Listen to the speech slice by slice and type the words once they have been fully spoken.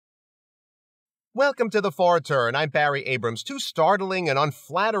Welcome to the Far Turn. I'm Barry Abrams. Two startling and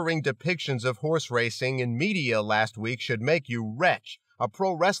unflattering depictions of horse racing in media last week should make you retch. A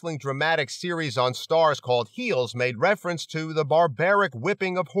pro wrestling dramatic series on Stars called Heels made reference to the barbaric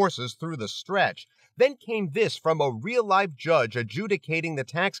whipping of horses through the stretch. Then came this from a real-life judge adjudicating the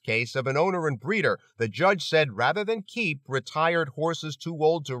tax case of an owner and breeder. The judge said rather than keep retired horses too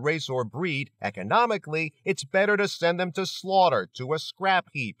old to race or breed, economically, it's better to send them to slaughter, to a scrap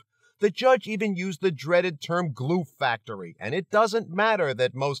heap. The judge even used the dreaded term glue factory, and it doesn't matter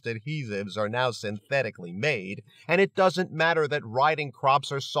that most adhesives are now synthetically made, and it doesn't matter that riding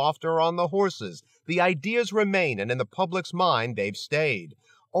crops are softer on the horses. The ideas remain, and in the public's mind, they've stayed.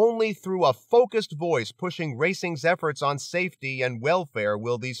 Only through a focused voice pushing racing's efforts on safety and welfare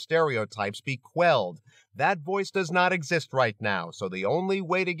will these stereotypes be quelled. That voice does not exist right now, so the only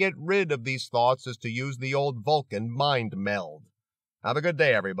way to get rid of these thoughts is to use the old Vulcan mind meld. Have a good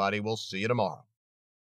day, everybody. We'll see you tomorrow.